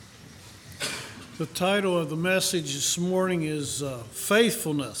The title of the message this morning is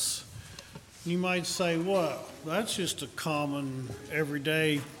Faithfulness. You might say, well, that's just a common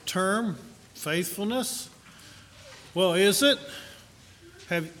everyday term, faithfulness. Well, is it?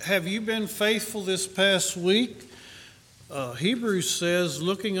 Have you been faithful this past week? Hebrews says,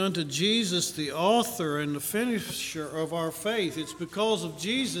 looking unto Jesus, the author and the finisher of our faith. It's because of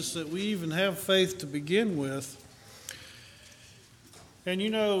Jesus that we even have faith to begin with. And you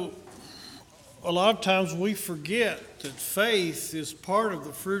know, a lot of times we forget that faith is part of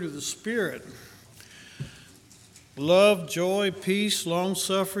the fruit of the Spirit. Love, joy, peace,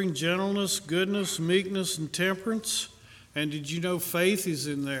 long-suffering, gentleness, goodness, meekness, and temperance. And did you know faith is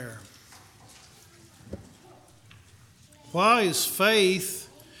in there? Why is faith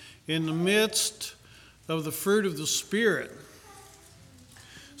in the midst of the fruit of the Spirit?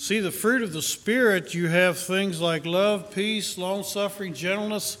 See, the fruit of the Spirit, you have things like love, peace, long-suffering,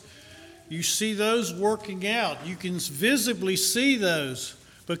 gentleness. You see those working out. You can visibly see those.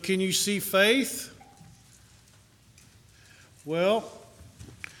 But can you see faith? Well,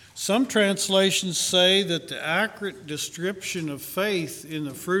 some translations say that the accurate description of faith in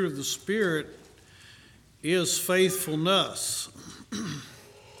the fruit of the Spirit is faithfulness.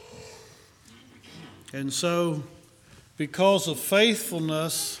 And so, because of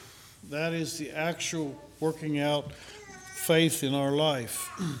faithfulness, that is the actual working out faith in our life.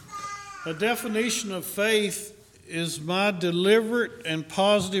 A definition of faith is my deliberate and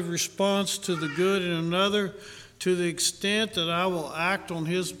positive response to the good in another to the extent that I will act on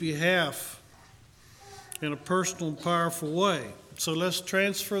his behalf in a personal and powerful way. So let's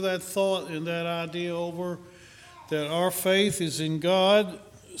transfer that thought and that idea over, that our faith is in God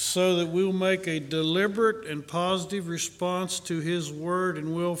so that we'll make a deliberate and positive response to his word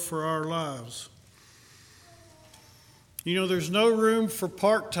and will for our lives. You know, there's no room for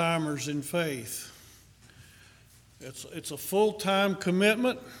part-timers in faith. It's a full-time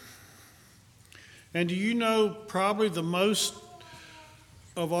commitment. And do you know probably the most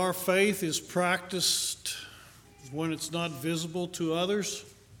of our faith is practiced when it's not visible to others?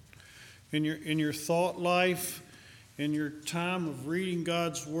 In your thought life, in your time of reading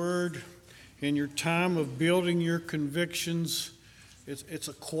God's Word, in your time of building your convictions, it's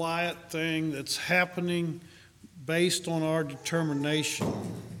a quiet thing that's happening based on our determination.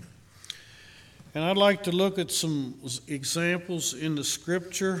 And I'd like to look at some examples in the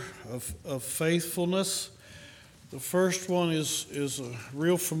Scripture of faithfulness. The first one is a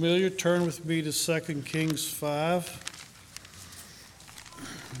real familiar. Turn with me to 2 Kings 5.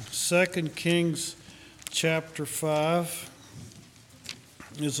 2 Kings chapter 5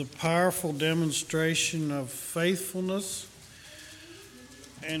 is a powerful demonstration of faithfulness.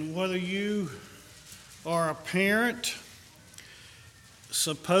 And whether you are a parent,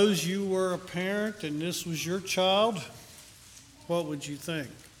 suppose you were a parent and this was your child, what would you think?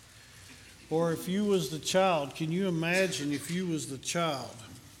 Or if you was the child, can you imagine if you was the child?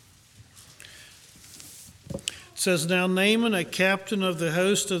 It says, now Naaman, a captain of the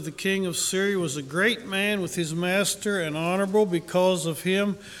host of the king of Syria, was a great man with his master and honorable. Because of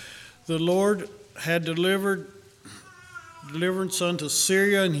him the Lord had deliverance unto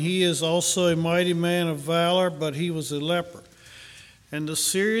Syria, and he is also a mighty man of valor, but he was a leper. And the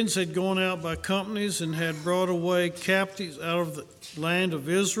Syrians had gone out by companies and had brought away captives out of the land of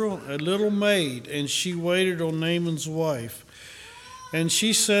Israel, a little maid, and she waited on Naaman's wife. And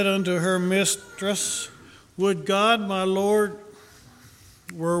she said unto her mistress, would God, my Lord,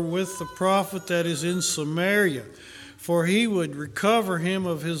 were with the prophet that is in Samaria, for he would recover him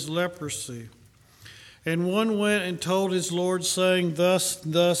of his leprosy. And one went and told his Lord, saying, thus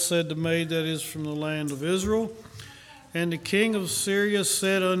said the maid that is from the land of Israel. And the king of Syria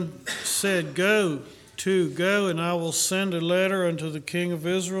said, go, and I will send a letter unto the king of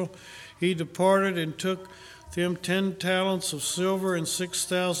Israel. He departed and took them 10 talents of silver and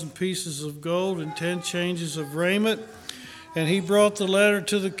 6,000 pieces of gold and 10 changes of raiment. And he brought the letter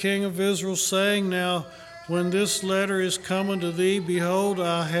to the king of Israel, saying, now when this letter is come unto thee, behold,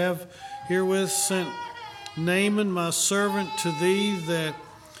 I have herewith sent Naaman my servant to thee, that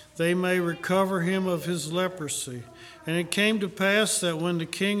they may recover him of his leprosy. And it came to pass that when the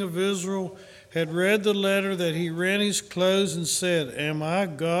king of Israel had read the letter, that he rent his clothes and said, am I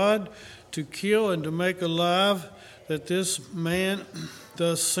God to kill and to make alive, that this man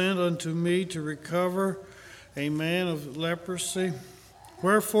does send unto me to recover a man of leprosy?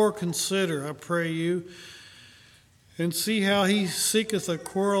 Wherefore consider, I pray you, and see how he seeketh a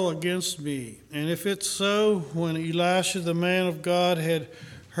quarrel against me. And if it's so, when Elisha the man of God had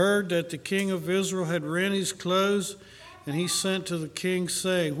heard that the king of Israel had rent his clothes, And he sent to the king,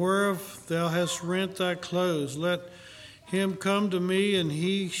 saying, Whereof thou hast rent thy clothes, let him come to me, and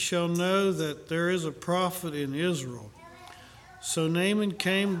he shall know that there is a prophet in Israel. So Naaman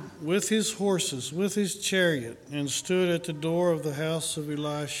came with his horses, with his chariot, and stood at the door of the house of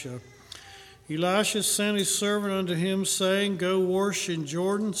Elisha. Elisha sent his servant unto him, saying, Go wash in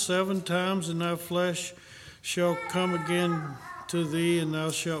Jordan 7 times, and thy flesh shall come again to thee, and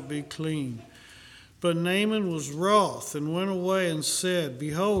thou shalt be clean. But Naaman was wroth, and went away, and said,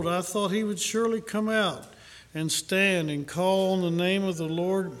 Behold, I thought he would surely come out, and stand, and call on the name of the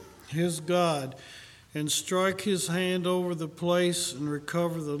Lord his God, and strike his hand over the place, and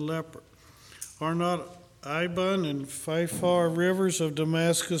recover the leper. Are not Ibon and Pharpar rivers of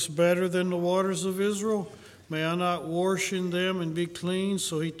Damascus better than the waters of Israel? May I not wash in them and be clean?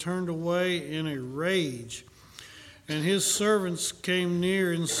 So he turned away in a rage. And his servants came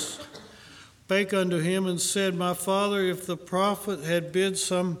near and spake unto him and said, My father, if the prophet had bid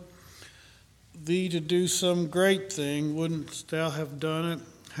thee to do some great thing, wouldn't thou have done it?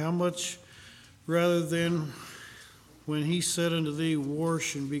 How much rather than when he said unto thee,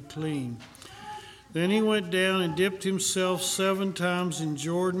 Wash and be clean? Then he went down and dipped himself 7 times in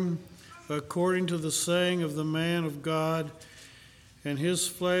Jordan, according to the saying of the man of God, and his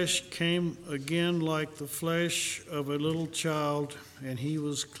flesh came again like the flesh of a little child, and he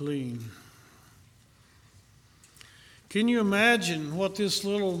was clean. Can you imagine what this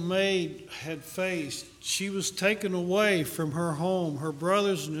little maid had faced? She was taken away from her home, her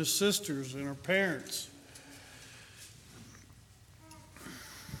brothers and her sisters and her parents.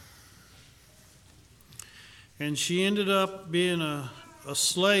 And she ended up being a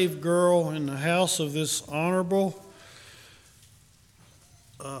slave girl in the house of this honorable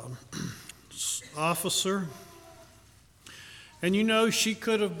officer. And you know, she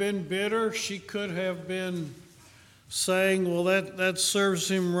could have been bitter. She could have been saying, well, that serves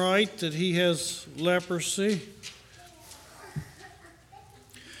him right, that he has leprosy.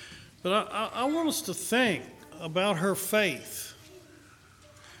 But I want us to think about her faith.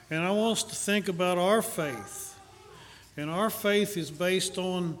 And I want us to think about our faith. And our faith is based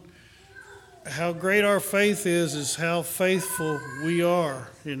on how great our faith is how faithful we are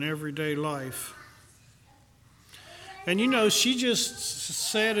in everyday life. And you know, she just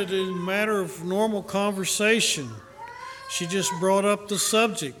said it in a matter of normal conversation. She just brought up the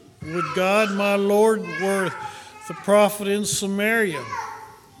subject. Would God, my Lord, were the prophet in Samaria?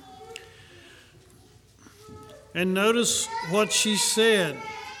 And notice what she said,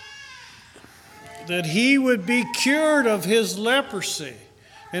 that he would be cured of his leprosy.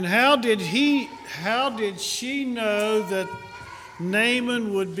 And how did she know that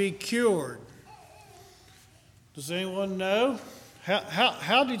Naaman would be cured? Does anyone know?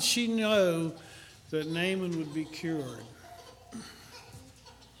 How did she know that Naaman would be cured?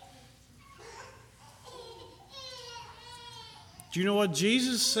 Do you know what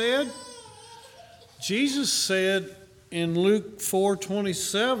Jesus said? Jesus said in Luke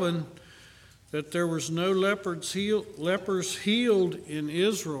 4:27 that there was no lepers healed in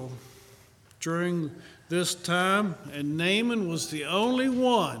Israel during this time, and Naaman was the only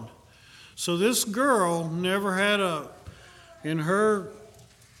one. So this girl never had in her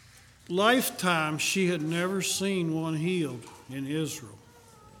lifetime, she had never seen one healed in Israel.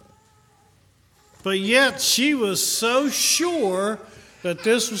 But yet she was so sure that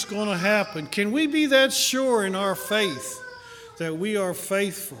this was going to happen. Can we be that sure in our faith that we are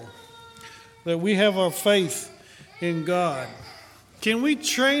faithful, that we have our faith in God? Can we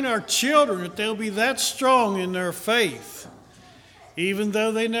train our children that they'll be that strong in their faith, even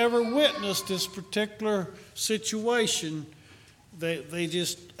though they never witnessed this particular situation? They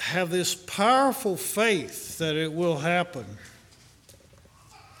just have this powerful faith that it will happen.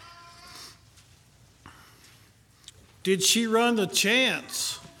 Did she run the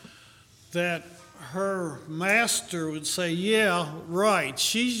chance that her master would say, yeah, right,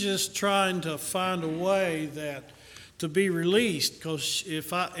 she's just trying to find a way to be released, because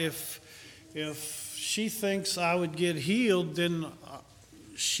if she thinks I would get healed, then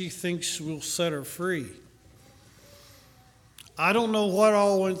she thinks we'll set her free. I don't know what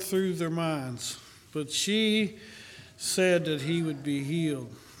all went through their minds, but she said that he would be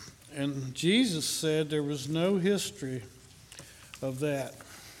healed. And Jesus said there was no history of that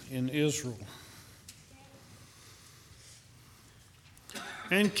in Israel.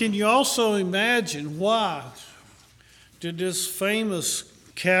 And can you also imagine why did this famous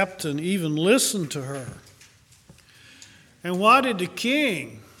captain even listen to her? And why did the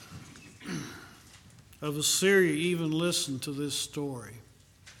king of Assyria even listen to this story?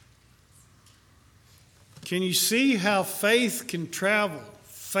 Can you see how faith can travel?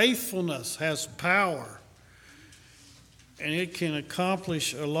 Faithfulness has power, and it can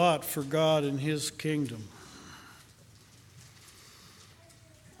accomplish a lot for God and His kingdom.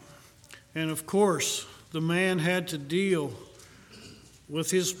 And of course, the man had to deal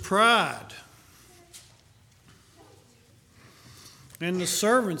with his pride. And the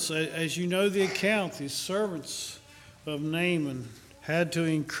servants, as you know the account, the servants of Naaman had to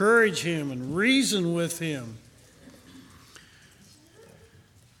encourage him and reason with him.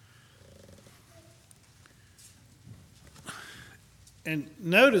 And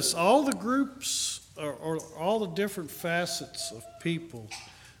notice all the groups or all the different facets of people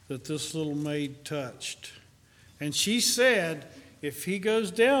that this little maid touched. And she said, if he goes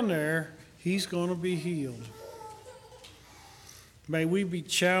down there, he's going to be healed. May we be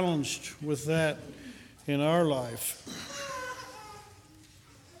challenged with that in our life.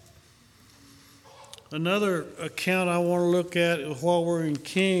 Another account I want to look at while we're in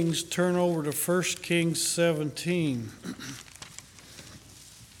Kings, turn over to 1 Kings 17.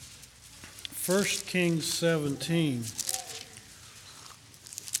 1 Kings 17.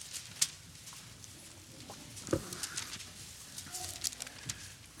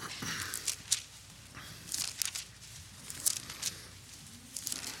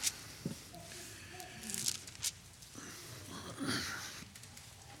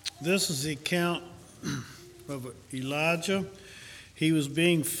 This is the account of Elijah. He was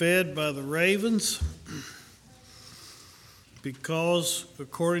being fed by the ravens because,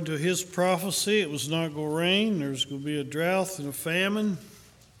 according to his prophecy, it was not going to rain. There was going to be a drought and a famine.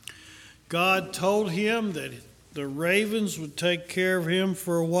 God told him that the ravens would take care of him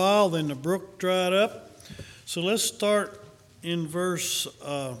for a while, then the brook dried up. So let's start in verse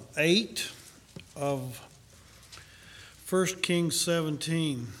 8 of 1 Kings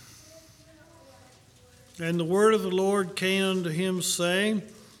 17. And the word of the Lord came unto him, saying,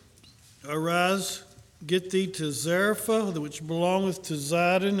 Arise, get thee to Zarephath, which belongeth to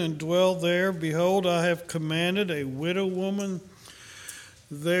Zidon, and dwell there. Behold, I have commanded a widow woman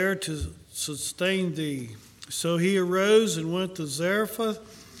there to sustain thee. So he arose and went to Zarephath.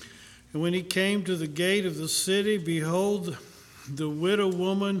 And when he came to the gate of the city, behold, the widow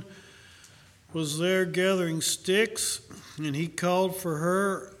woman was there gathering sticks. And he called for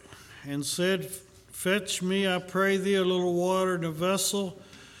her and said, Fetch me, I pray thee, a little water in a vessel,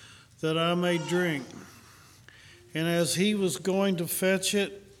 that I may drink. And as he was going to fetch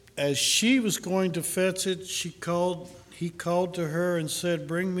it, as she was going to fetch it, he called to her and said,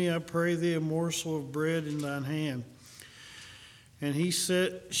 Bring me, I pray thee, a morsel of bread in thine hand. And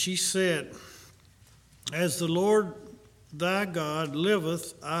she said, As the Lord thy God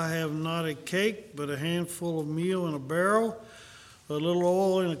liveth, I have not a cake, but a handful of meal in a barrel, a little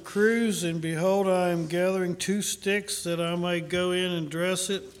oil in a cruse, and behold, I am gathering 2 sticks, that I may go in and dress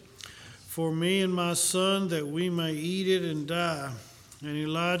it for me and my son, that we may eat it and die. And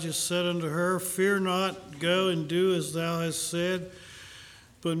Elijah said unto her, Fear not, go and do as thou hast said,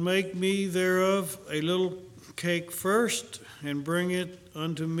 but make me thereof a little cake first, and bring it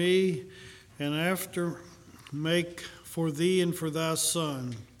unto me, and after make for thee and for thy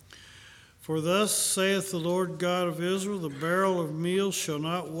son. For thus saith the Lord God of Israel, the barrel of meal shall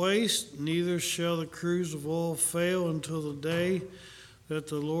not waste, neither shall the cruse of oil fail until the day that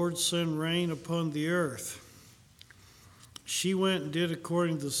the Lord send rain upon the earth. She went and did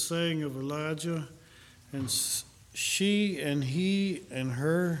according to the saying of Elijah, and she and he and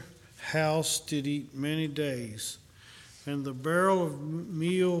her house did eat many days. And the barrel of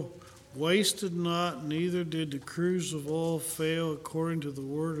meal wasted not, neither did the cruse of oil fail, according to the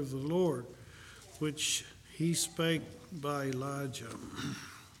word of the Lord, which he spake by Elijah.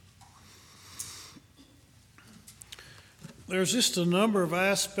 There's just a number of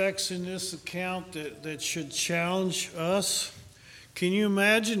aspects in this account that should challenge us. Can you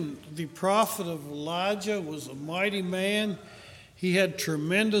imagine? The prophet of Elijah was a mighty man. He had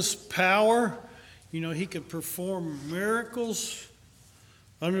tremendous power. He could perform miracles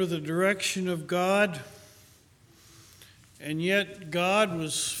under the direction of God. And yet God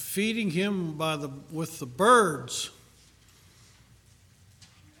was feeding him with the birds.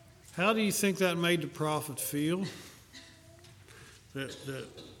 How do you think that made the prophet feel? That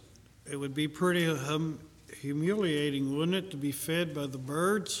it would be pretty humiliating, wouldn't it, to be fed by the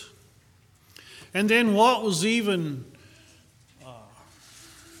birds? And then what was even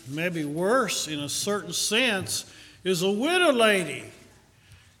maybe worse in a certain sense is a widow lady.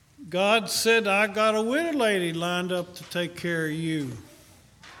 God said, I got a widow lady lined up to take care of you.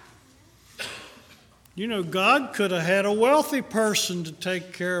 God could have had a wealthy person to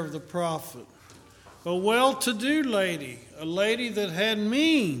take care of the prophet. a well-to-do lady, a lady that had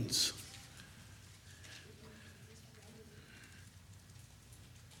means.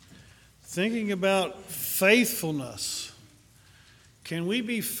 Thinking about faithfulness. Can we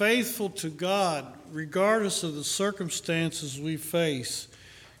be faithful to God regardless of the circumstances we face?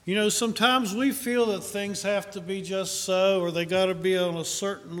 You know, sometimes we feel that things have to be just so, or they got to be on a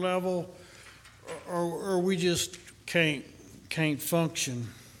certain level, or we just can't function.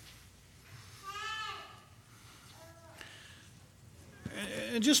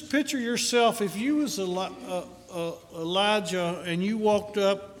 And just picture yourself, if you was Elijah and you walked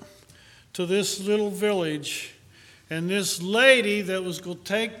up to this little village and this lady that was going to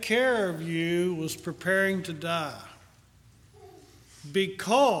take care of you was preparing to die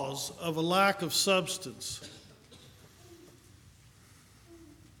because of a lack of substance.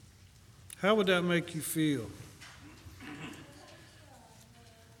 How would that make you feel?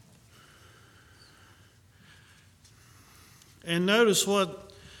 And notice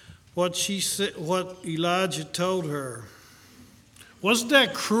what she said, what Elijah told her. Wasn't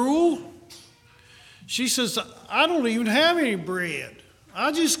that cruel? She says, I don't even have any bread.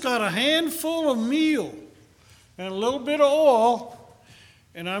 I just got a handful of meal and a little bit of oil,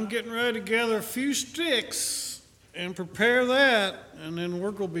 and I'm getting ready to gather a few sticks and prepare that, and then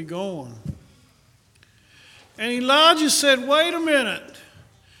we're going to be going. And Elijah said, wait a minute.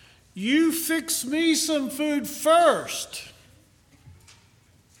 You fix me some food first.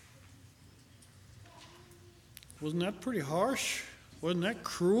 Wasn't that pretty harsh? Wasn't that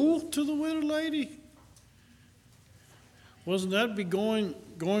cruel to the widow lady? Wasn't that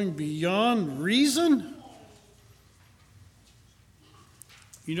going beyond reason?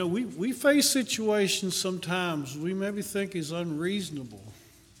 You know, we face situations sometimes we maybe think is unreasonable.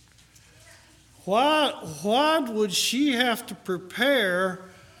 Why would she have to prepare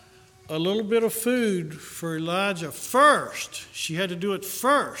a little bit of food for Elijah first? She had to do it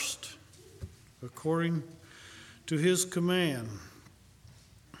first, according to his command.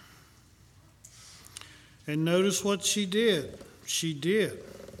 And notice what she did. She did.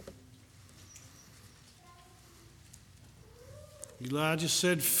 Elijah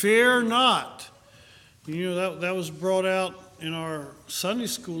said, fear not. You know, that was brought out in our Sunday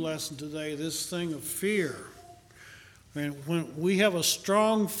school lesson today, this thing of fear. And when we have a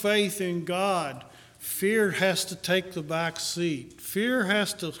strong faith in God, fear has to take the back seat. Fear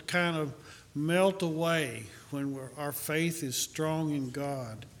has to kind of melt away when our faith is strong in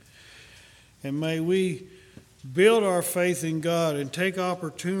God. And may we build our faith in God and take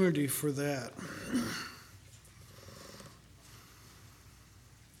opportunity for that.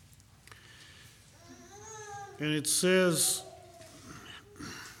 And it says,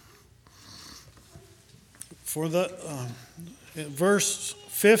 verse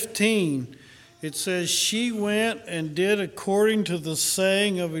 15, it says, she went and did according to the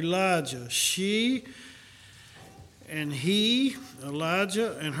saying of Elijah. She and he,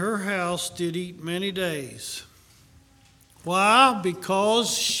 Elijah, and her house did eat many days. Why?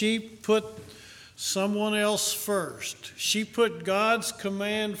 Because she put someone else first. She put God's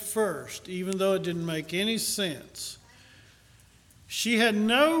command first, even though it didn't make any sense. She had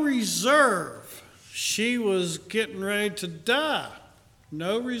no reserve. She was getting ready to die.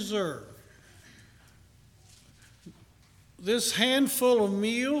 No reserve. This handful of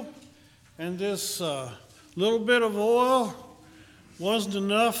meal and this little bit of oil wasn't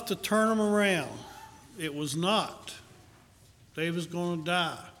enough to turn them around. It was not. They was going to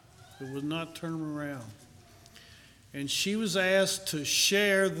die. It would not turn them around. And she was asked to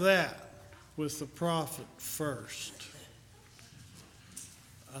share that with the prophet first.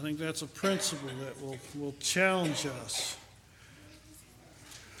 I think that's a principle that will challenge us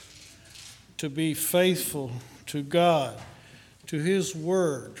to be faithful to God, to His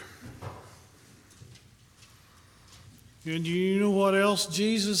Word. And do you know what else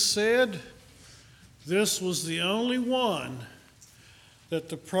Jesus said? This was the only one that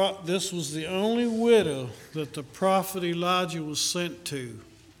this was the only widow that the prophet Elijah was sent to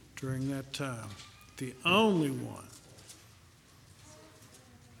during that time. The only one.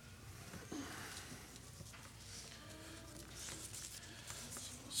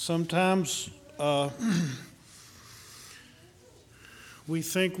 Sometimes we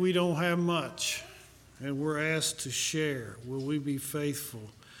think we don't have much and we're asked to share. Will we be faithful?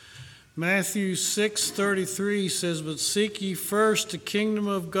 Matthew 6:33 says, but seek ye first the kingdom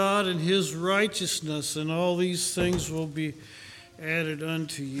of God and His righteousness, and all these things will be added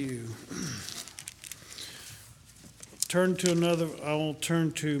unto you. I will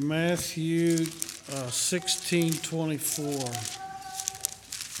turn to Matthew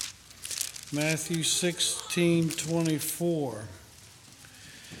 16:24. Matthew 16:24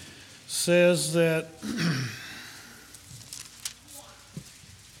 says that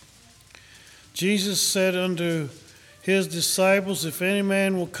Jesus said unto his disciples, "If any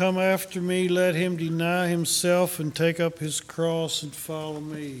man will come after me, let him deny himself and take up his cross and follow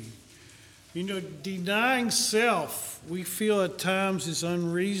me." You know, denying self, we feel at times is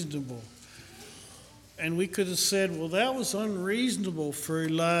unreasonable. And we could have said, well, that was unreasonable for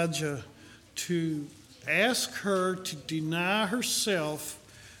Elijah to ask her to deny herself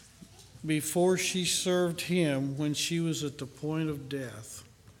before she served him when she was at the point of death.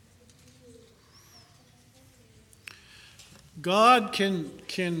 God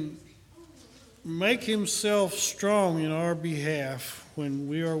can make himself strong in our behalf when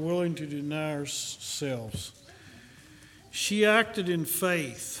we are willing to deny ourselves. She acted in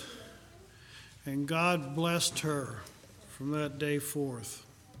faith, and God blessed her from that day forth.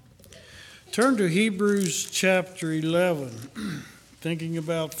 Turn to Hebrews chapter 11, thinking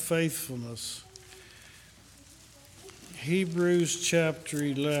about faithfulness. Hebrews chapter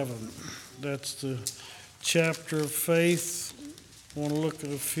 11, that's the chapter of faith. I want to look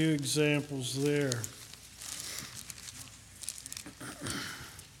at a few examples there.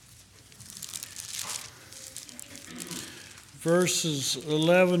 Verses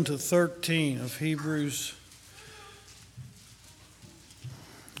 11 to 13 of Hebrews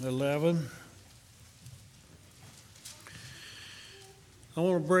 11. I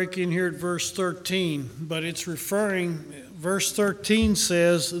want to break in here at verse 13, but it's verse 13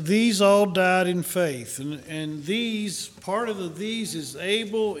 says, "These all died in faith." And these, part of the these is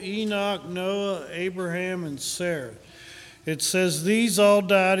Abel, Enoch, Noah, Abraham, and Sarah. It says, "These all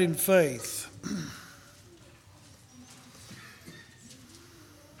died in faith."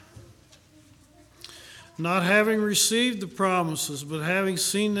 Not having received the promises, but having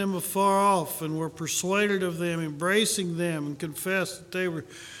seen them afar off, and were persuaded of them, embracing them, and confessed that they were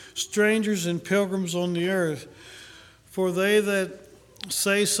strangers and pilgrims on the earth. For they that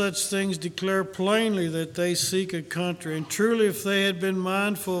say such things declare plainly that they seek a country. And truly, if they had been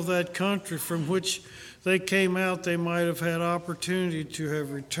mindful of that country from which they came out, they might have had opportunity to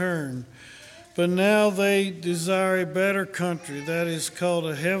have returned. But now they desire a better country, that is called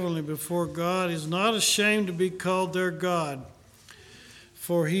a heavenly, before God is not ashamed to be called their God,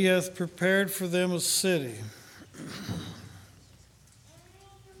 for he hath prepared for them a city.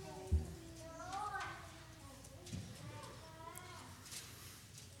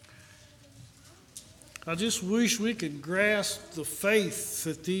 I just wish we could grasp the faith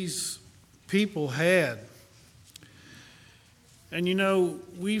that these people had. And you know,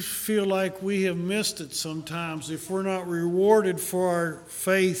 we feel like we have missed it sometimes if we're not rewarded for our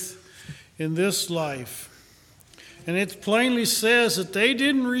faith in this life. And it plainly says that they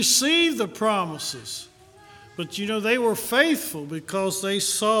didn't receive the promises. But you know, they were faithful because they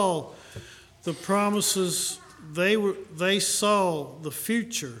saw the promises, they saw the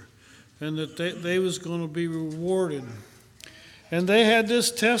future, and that they was going to be rewarded. And they had this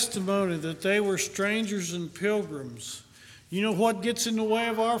testimony that they were strangers and pilgrims. You know what gets in the way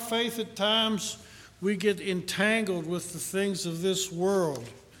of our faith at times? We get entangled with the things of this world.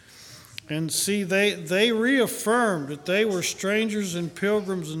 And see, they reaffirmed that they were strangers and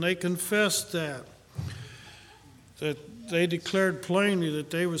pilgrims, and they confessed that they declared plainly that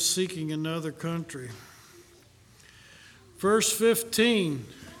they were seeking another country. Verse 15,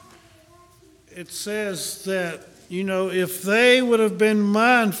 it says that, you know, if they would have been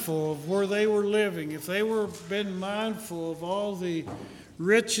mindful of where they were living, if they were been mindful of all the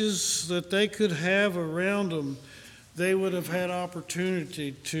riches that they could have around them, they would have had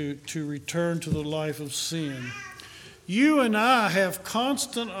opportunity to return to the life of sin. You and I have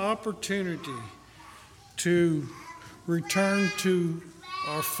constant opportunity to return to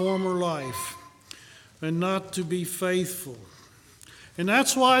our former life and not to be faithful. And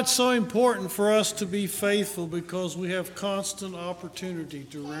that's why it's so important for us to be faithful, because we have constant opportunity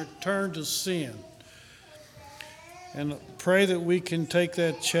to return to sin. And pray that we can take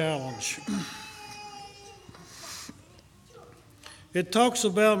that challenge. It talks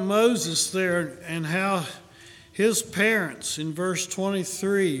about Moses there and how his parents, in verse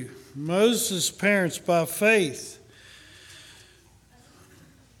 23, Moses' parents by faith.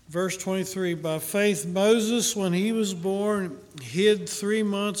 Verse 23, by faith Moses, when he was born, hid 3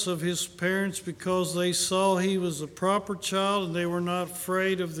 months of his parents because they saw he was a proper child and they were not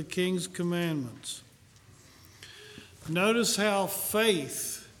afraid of the king's commandments. Notice how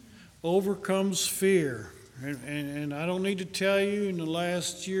faith overcomes fear. And I don't need to tell you, in the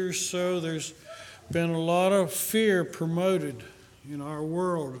last year or so, there's been a lot of fear promoted in our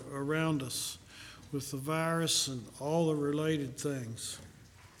world around us with the virus and all the related things.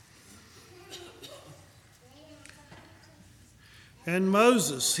 And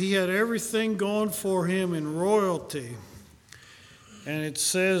Moses, he had everything going for him in royalty. And it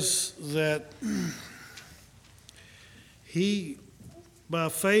says that by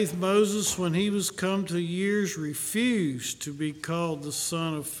faith, Moses, when he was come to years, refused to be called the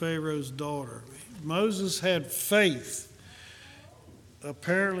son of Pharaoh's daughter. Moses had faith.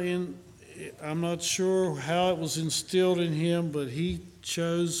 Apparently, I'm not sure how it was instilled in him, but he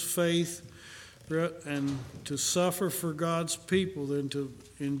chose faith and to suffer for God's people than to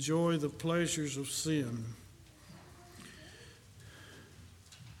enjoy the pleasures of sin.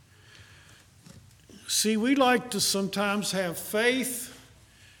 See, we like to sometimes have faith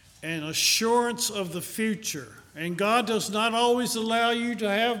and assurance of the future, and God does not always allow you to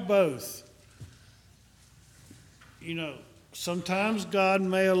have both. You know, sometimes God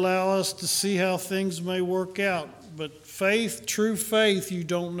may allow us to see how things may work out, but faith, true faith, you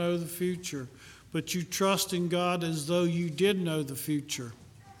don't know the future, but you trust in God as though you did know the future.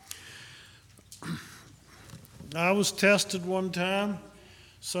 I was tested one time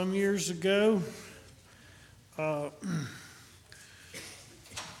some years ago.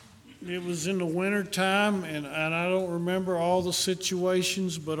 It was in the winter time, and I don't remember all the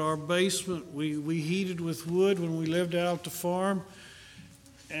situations, but our basement, we heated with wood when we lived out at the farm,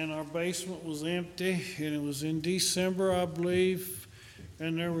 and our basement was empty, and it was in December, I believe,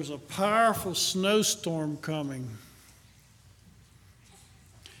 and there was a powerful snowstorm coming.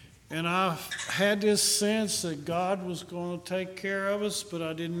 And I had this sense that God was going to take care of us, but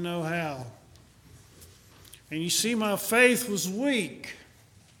I didn't know how. And you see, my faith was weak.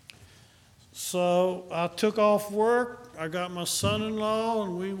 So I took off work. I got my son-in-law,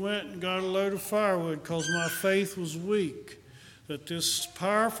 and we went and got a load of firewood because my faith was weak, that this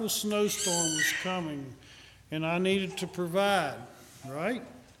powerful snowstorm was coming, and I needed to provide, right?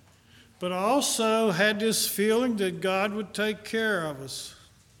 But I also had this feeling that God would take care of us.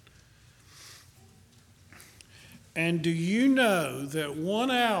 And do you know that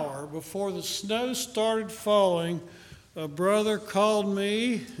 1 hour before the snow started falling, a brother called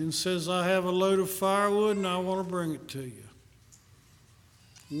me and says, I have a load of firewood and I want to bring it to you.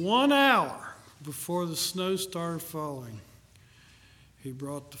 1 hour before the snow started falling, he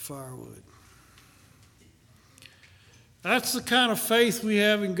brought the firewood. That's the kind of faith we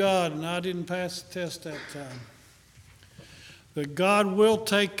have in God, and I didn't pass the test that time. That God will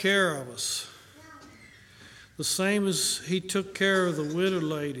take care of us. The same as he took care of the widow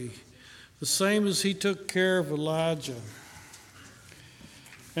lady. The same as he took care of Elijah.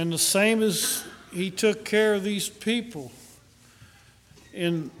 And the same as he took care of these people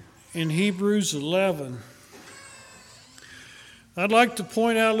in Hebrews 11. I'd like to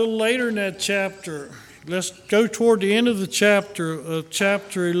point out a little later in that chapter. Let's go toward the end of the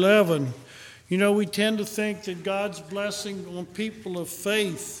chapter 11. You know, we tend to think that God's blessing on people of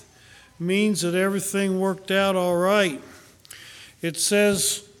faith means that everything worked out all right. It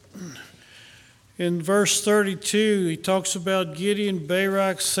says in verse 32, he talks about Gideon,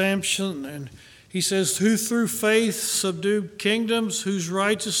 Barak, Samson, and he says, who through faith subdued kingdoms, whose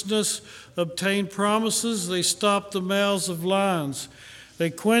righteousness obtained promises, they stopped the mouths of lions.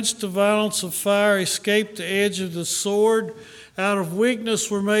 They quenched the violence of fire, escaped the edge of the sword, out of weakness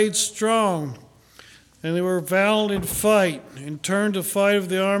were made strong. And they were valiant in fight, and turned the fight of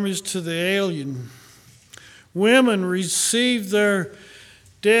the armies to the alien. Women received their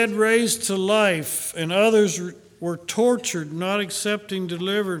dead raised to life, and others were tortured, not accepting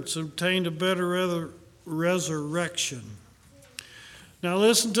deliverance, obtained a better resurrection. Now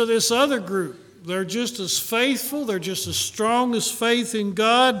listen to this other group. They're just as faithful, they're just as strong as faith in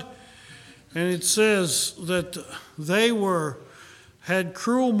God. And it says that they had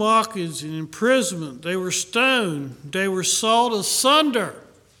cruel mockings and imprisonment. They were stoned. They were sawed asunder.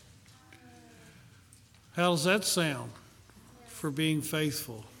 How does that sound for being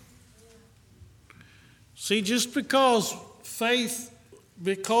faithful? See, just because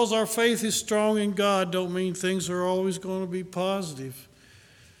our faith is strong in God, don't mean things are always going to be positive.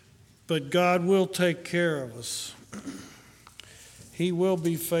 But God will take care of us. He will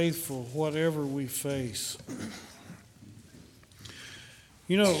be faithful whatever we face.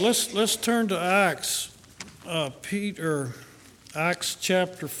 You know, let's turn to Acts, Acts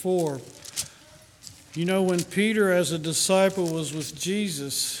chapter 4. You know, when Peter as a disciple was with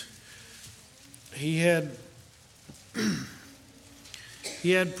Jesus, he had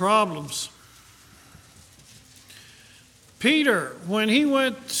problems. Peter, when he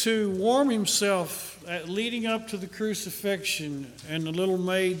went to warm himself leading up to the crucifixion, and the little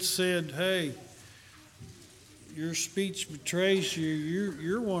maid said, "Hey, your speech betrays you.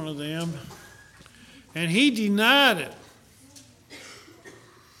 You're one of them." And he denied it.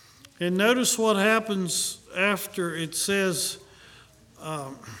 And notice what happens after. It says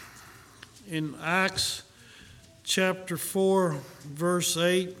in Acts chapter 4, verse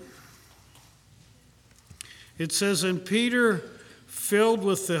 8, it says, "And Peter, filled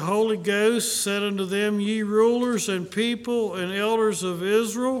with the Holy Ghost, said unto them, Ye rulers and people and elders of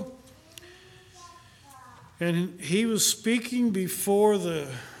Israel." And he was speaking before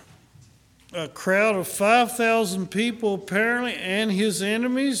a crowd of 5,000 people apparently, and his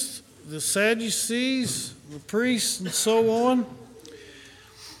enemies, the Sadducees, the priests, and so on.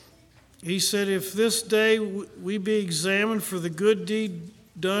 He said, "If this day we be examined for the good deed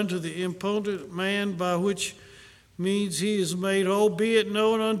done to the impotent man, by which means he is made whole, be it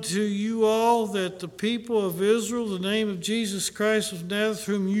known unto you all that the people of Israel, the name of Jesus Christ of Nazareth,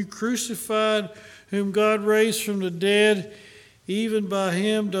 whom you crucified, whom God raised from the dead, even by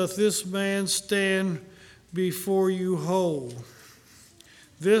him doth this man stand before you whole.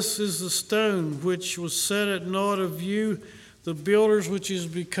 This is the stone which was set at naught of you, the builders, which is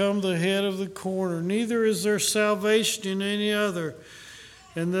become the head of the corner. Neither is there salvation in any other.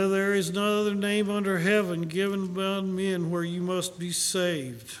 And though there is no other name under heaven given among men where you must be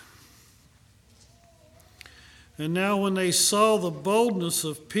saved." And now when they saw the boldness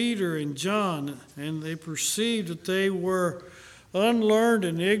of Peter and John, and they perceived that they were unlearned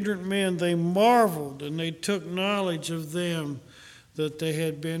and ignorant men, they marveled, and they took knowledge of them that they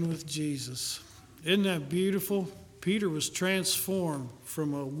had been with Jesus. Isn't that beautiful? Peter was transformed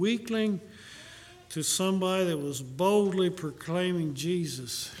from a weakling to somebody that was boldly proclaiming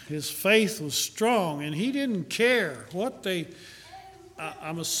Jesus. His faith was strong, and he didn't care what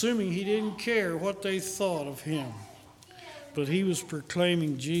I'm assuming he didn't care what they thought of him, but he was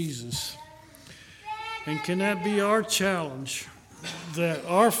proclaiming Jesus. And can that be our challenge, that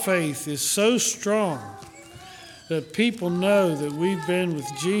our faith is so strong that people know that we've been with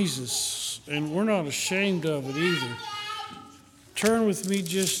Jesus, and we're not ashamed of it either? Turn with me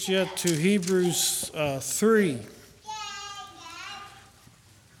just yet to Hebrews 3.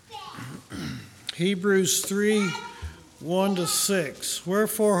 Hebrews 3, 1-6.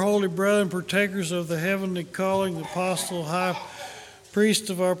 "Wherefore, holy brethren, partakers of the heavenly calling, the apostle, high priest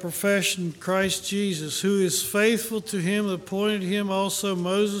of our profession, Christ Jesus, who is faithful to him that appointed him also,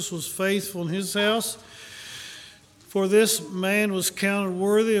 Moses was faithful in his house. For this man was counted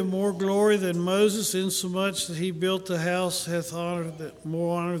worthy of more glory than Moses, insomuch that he built the house hath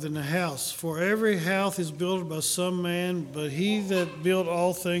more honor than the house. For every house is built by some man, but he that built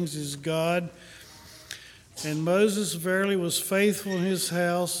all things is God. And Moses verily was faithful in his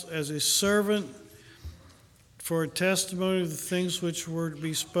house as a servant for a testimony of the things which were to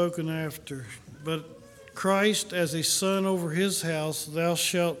be spoken after. But Christ as a son over his house,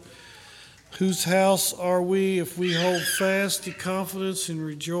 whose house are we, if we hold fast to confidence and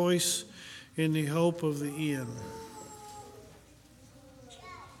rejoice in the hope of the end."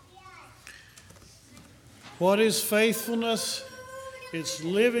 What is faithfulness? It's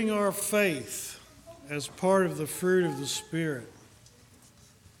living our faith as part of the fruit of the Spirit.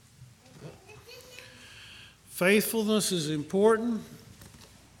 Faithfulness is important,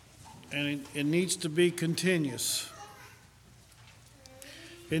 and it needs to be continuous.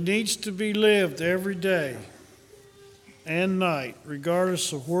 It needs to be lived every day and night,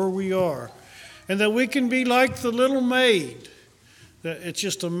 regardless of where we are. And that we can be like the little maid, that it's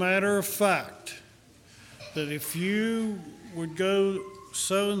just a matter of fact, that if you would go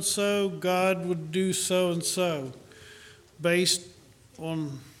so-and-so, God would do so-and-so, based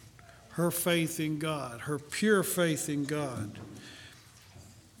on her faith in God, her pure faith in God.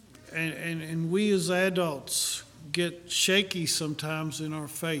 And we as adults get shaky sometimes in our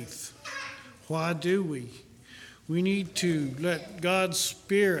faith. Why do we? We need to let God's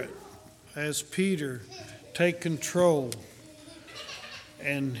Spirit, as Peter, take control,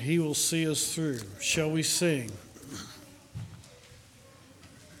 and he will see us through. Shall we sing?